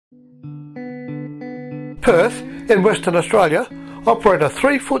Perth, in Western Australia, operate a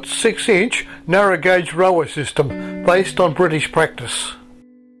 3-foot 6-inch narrow gauge railway system based on British practice.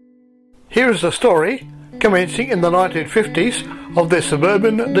 Here is the story, commencing in the 1950s, of their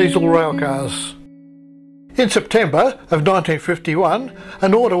Suburban diesel railcars. In September of 1951,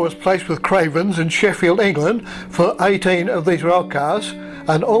 an order was placed with Cravens in Sheffield, England for 18 of these railcars,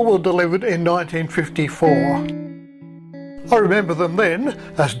 and all were delivered in 1954. I remember them then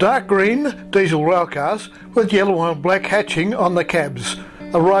as dark green diesel railcars with yellow and black hatching on the cabs,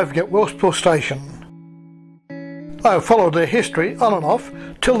 arriving at Welshpool Station. I have followed their history on and off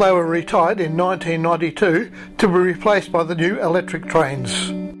till they were retired in 1992 to be replaced by the new electric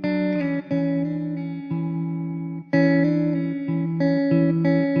trains.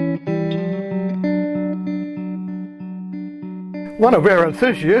 One of our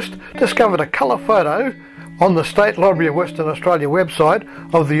enthusiasts discovered a colour photo on the State Library of Western Australia website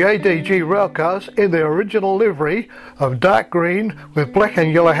of the A.D.G. railcars in their original livery of dark green with black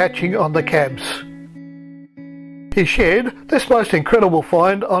and yellow hatching on the cabs. He shared this most incredible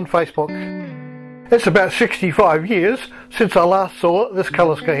find on Facebook. It's about 65 years since I last saw this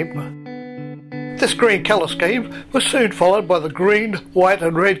colour scheme. This green colour scheme was soon followed by the green, white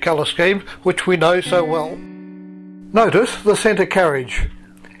and red colour scheme which we know so well. Notice the centre carriage.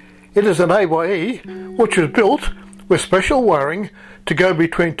 It is an AYE which was built with special wiring to go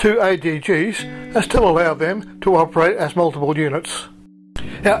between two ADGs and still allow them to operate as multiple units.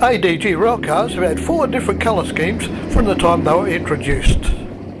 Our ADG railcars have had 4 different colour schemes from the time they were introduced.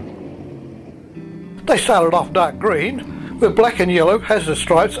 They started off dark green with black and yellow hazard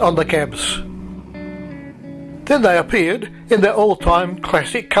stripes on the cabs. Then they appeared in their all-time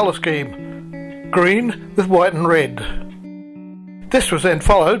classic colour scheme, green with white and red. This was then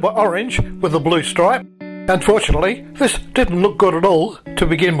followed by orange with a blue stripe. Unfortunately, this didn't look good at all to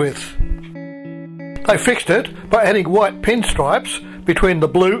begin with. They fixed it by adding white pinstripes between the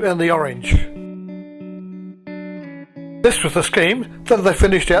blue and the orange. This was the scheme that they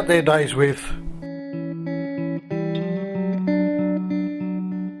finished out their days with.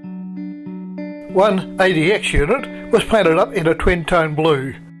 One ADX unit was painted up in a twin-tone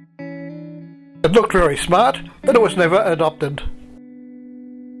blue. It looked very smart, but it was never adopted.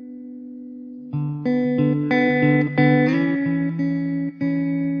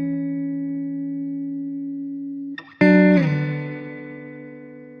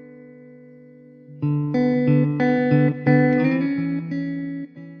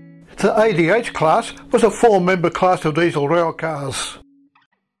 The ADH class was a 4-member class of diesel railcars.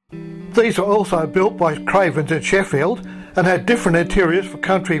 These were also built by Cravens in Sheffield and had different interiors for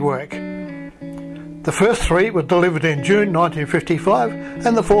country work. The first 3 were delivered in June 1955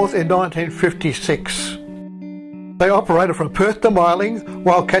 and the 4th in 1956. They operated from Perth to Myling,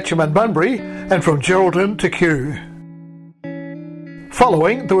 Wildcatcham and Bunbury, and from Geraldton to Kew.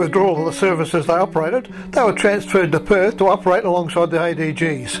 Following the withdrawal of the services they operated, they were transferred to Perth to operate alongside the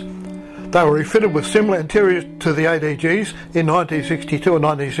ADGs. They were refitted with similar interiors to the ADGs in 1962 and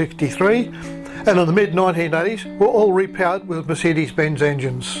 1963, and in the mid-1980s were all repowered with Mercedes-Benz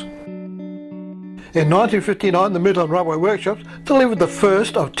engines. In 1959, the Midland Railway Workshops delivered the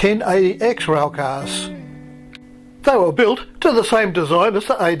first of 10 ADX railcars. They were built to the same design as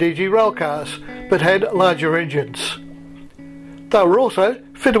the ADG railcars, but had larger engines. They were also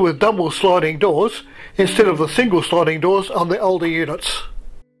fitted with double sliding doors instead of the single sliding doors on the older units.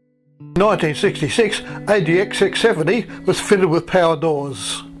 In 1966, ADX 670 was fitted with power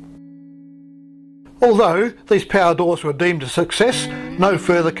doors. Although these power doors were deemed a success, no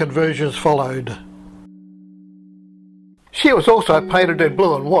further conversions followed. She was also painted in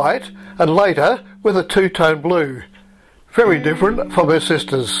blue and white, and later with a 2-tone blue, very different from her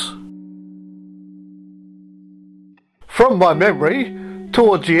sisters. From my memory,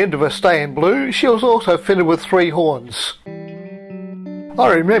 towards the end of her stay in blue, she was also fitted with 3 horns.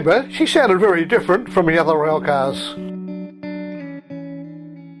 I remember she sounded very different from the other railcars.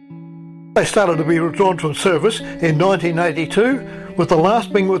 They started to be withdrawn from service in 1982, with the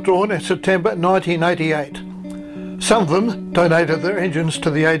last being withdrawn in September 1988. Some of them donated their engines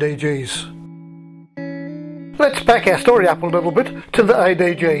to the ADGs. Let's back our story up a little bit to the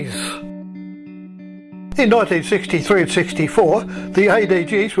ADGs. In 1963 and 64, the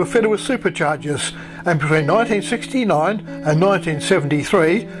ADGs were fitted with superchargers, and between 1969 and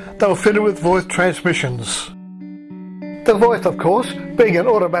 1973, they were fitted with Voith transmissions. The Voith, of course, being an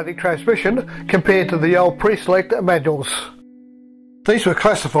automatic transmission compared to the old pre-select manuals. These were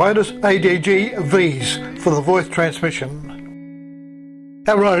classified as ADG Vs for the Voith transmission.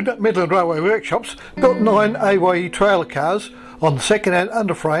 Our own Midland Railway Workshops built 9 AYE trailer cars on second-hand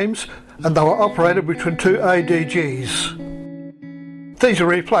underframes, and they were operated between two ADGs. These were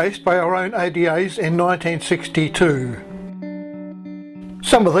replaced by our own ADAs in 1962.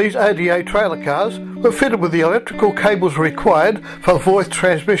 Some of these ADA trailer cars were fitted with the electrical cables required for voice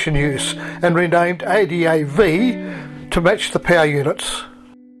transmission use and renamed ADA-V to match the power units.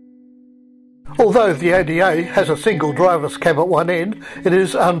 Although the ADA has a single driver's cab at one end, it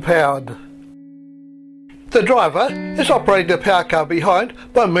is unpowered. The driver is operating the power car behind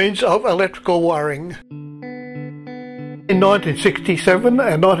by means of electrical wiring. In 1967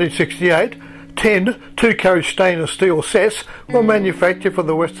 and 1968, 10 two-carriage stainless steel sets were manufactured for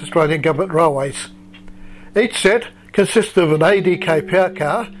the West Australian Government Railways. Each set consisted of an ADK power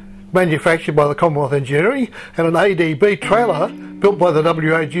car, manufactured by the Commonwealth Engineering, and an ADB trailer built by the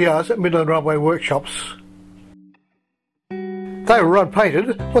W.A.G.Rs at Midland Railway workshops. They were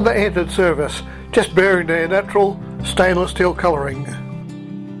unpainted when they entered service, just bearing their natural stainless steel colouring.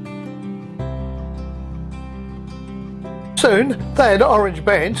 Soon they had orange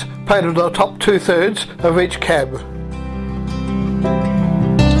bands painted on the top two-thirds of each cab.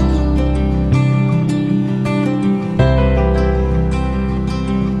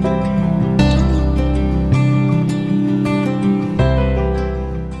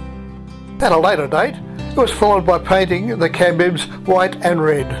 At a later date, it was followed by painting the cab bibs white and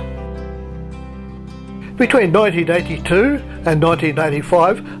red. Between 1982 and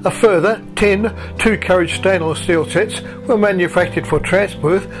 1985, a further 10 two-carriage stainless steel sets were manufactured for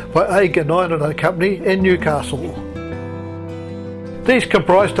Transperth by A.G.R. and Company in Newcastle. These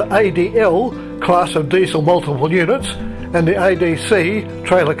comprised the ADL class of diesel multiple units and the ADC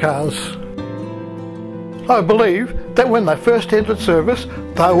trailer cars. I believe that when they first entered service,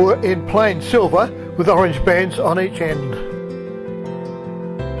 they were in plain silver with orange bands on each end.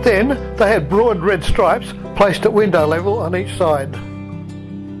 Then they had broad red stripes placed at window level on each side.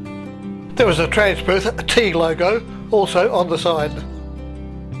 There was a Transperth T logo also on the side.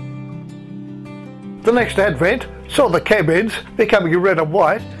 The next advent saw the cab ends becoming red and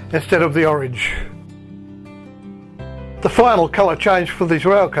white instead of the orange. The final colour change for these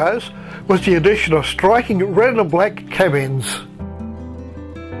railcars was the addition of striking red and black cab ends.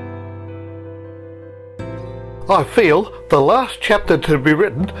 I feel the last chapter to be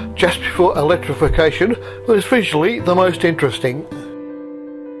written just before electrification was visually the most interesting.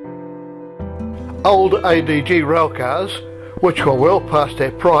 Old ADG railcars, which were well past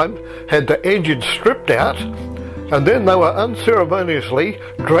their prime, had the engines stripped out, and then they were unceremoniously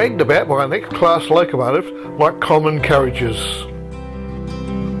dragged about by a next class locomotive like common carriages.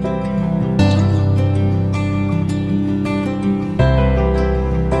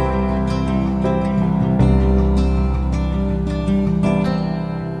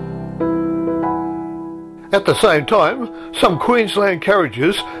 At the same time, some Queensland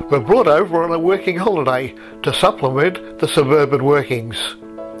carriages were brought over on a working holiday to supplement the suburban workings.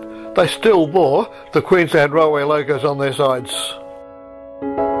 They still bore the Queensland Railway logos on their sides.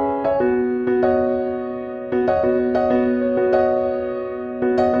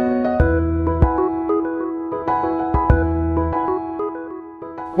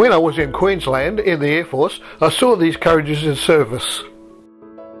 When I was in Queensland in the Air Force, I saw these carriages in service.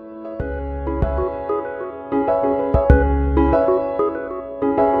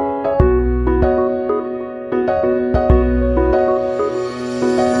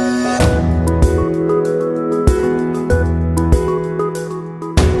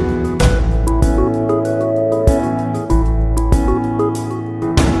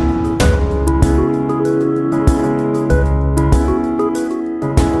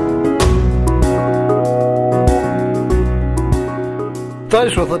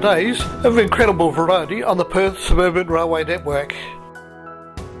 Those were the days of incredible variety on the Perth Suburban Railway network.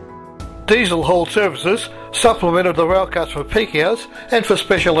 Diesel hauled services supplemented the railcars for peak hours and for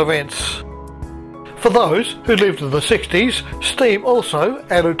special events. For those who lived in the 60s, steam also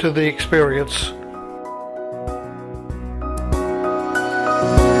added to the experience.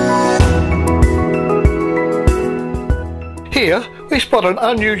 Here we spot an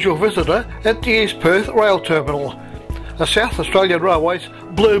unusual visitor at the East Perth Rail Terminal, a South Australian Railways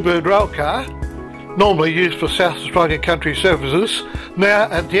Bluebird railcar, normally used for South Australian country services, now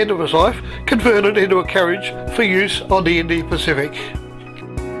at the end of its life converted into a carriage for use on the Indian Pacific.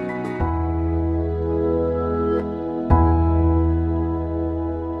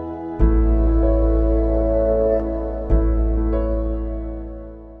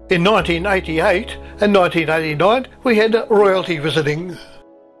 In 1988 and 1989 we had royalty visiting.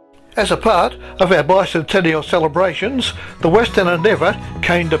 As a part of our bicentennial celebrations, the Western Endeavour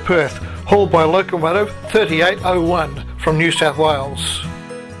came to Perth, hauled by locomotive 3801 from New South Wales.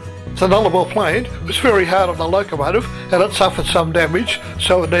 The Nullarbor plane was very hard on the locomotive and it suffered some damage,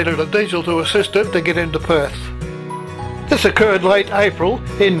 so it needed a diesel to assist it to get into Perth. This occurred late April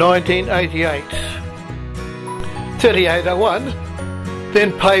in 1988. 3801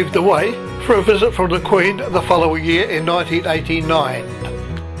 then paved the way for a visit from the Queen the following year in 1989.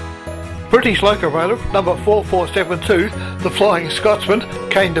 British locomotive number 4472, the Flying Scotsman,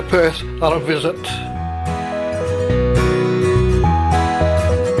 came to Perth on a visit.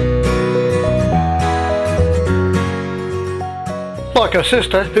 Like her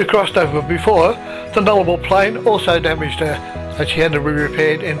sister, who crossed over before, the Nullarbor plane also damaged her and she had to be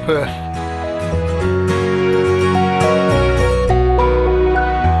repaired in Perth.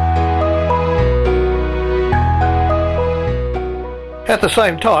 At the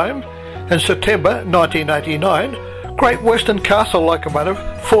same time, in September 1989, Great Western Castle locomotive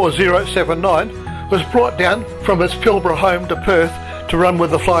 4079 was brought down from its Pilbara home to Perth to run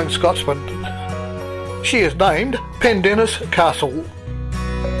with the Flying Scotsman. She is named Pendennis Castle.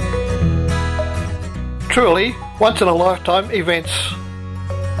 Truly, once-in-a-lifetime events.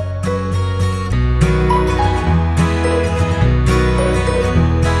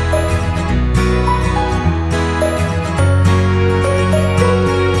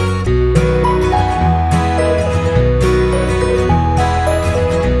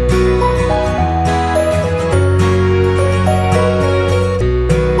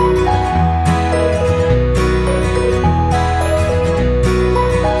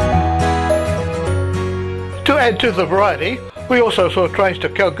 To add to the variety, we also saw trains to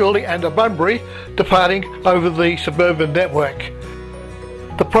Kalgoorlie and to Bunbury departing over the Suburban network.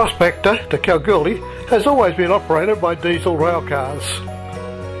 The Prospector to Kalgoorlie has always been operated by diesel railcars.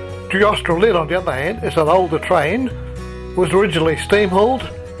 The Australind, on the other hand, is an older train, was originally steam-hauled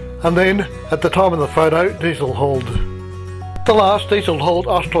and then, at the time of the photo, diesel-hauled. The last diesel-hauled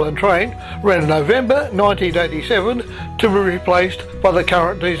Australind train ran in November 1987 to be replaced by the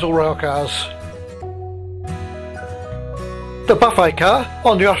current diesel railcars. The buffet car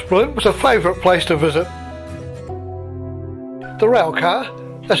on the Australind was a favourite place to visit. The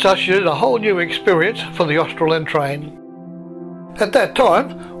Railcar associated a whole new experience for the Australind train. At that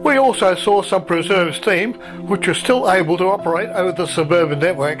time, we also saw some preserved steam which was still able to operate over the Suburban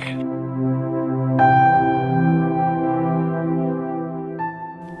network.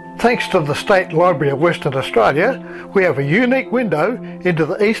 Thanks to the State Library of Western Australia, we have a unique window into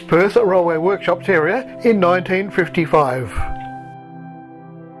the East Perth Railway Workshops area in 1955.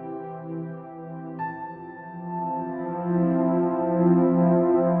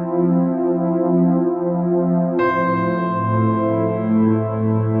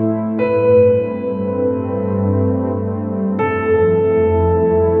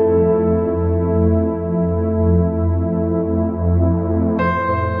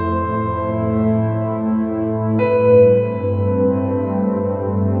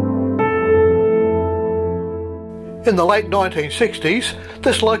 In the late 1960s,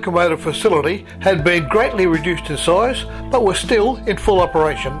 this locomotive facility had been greatly reduced in size, but was still in full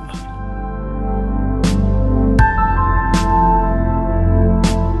operation.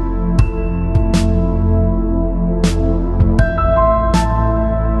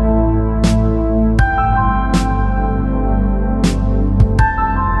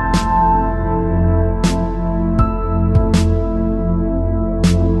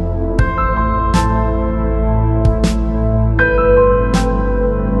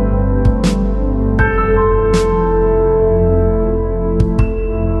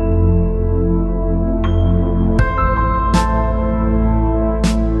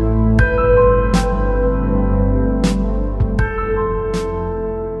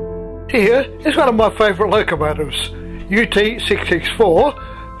 Here is one of my favourite locomotives.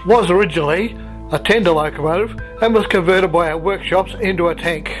 UT664 was originally a tender locomotive and was converted by our workshops into a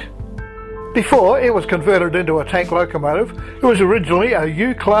tank. Before it was converted into a tank locomotive, it was originally a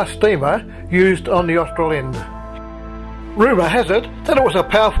U-class steamer used on the Australind. Rumour has it that it was a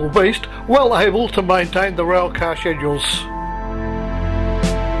powerful beast, well able to maintain the railcar schedules.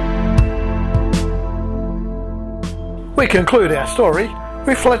 We conclude our story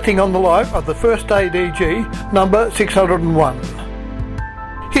reflecting on the life of the first ADG number 601.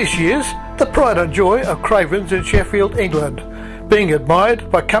 Here she is, the pride and joy of Cravens in Sheffield, England, being admired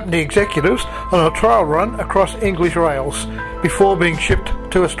by company executives on a trial run across English rails before being shipped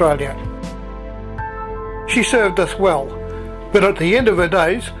to Australia. She served us well, but at the end of her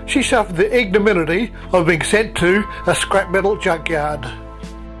days she suffered the ignominy of being sent to a scrap metal junkyard.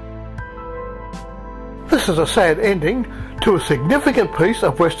 This is a sad ending to a significant piece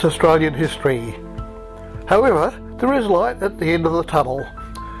of West Australian history. However, there is light at the end of the tunnel.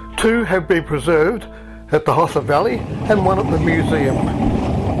 2 have been preserved at the Hossa Valley and 1 at the museum.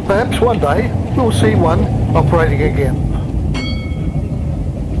 Perhaps one day we'll see one operating again.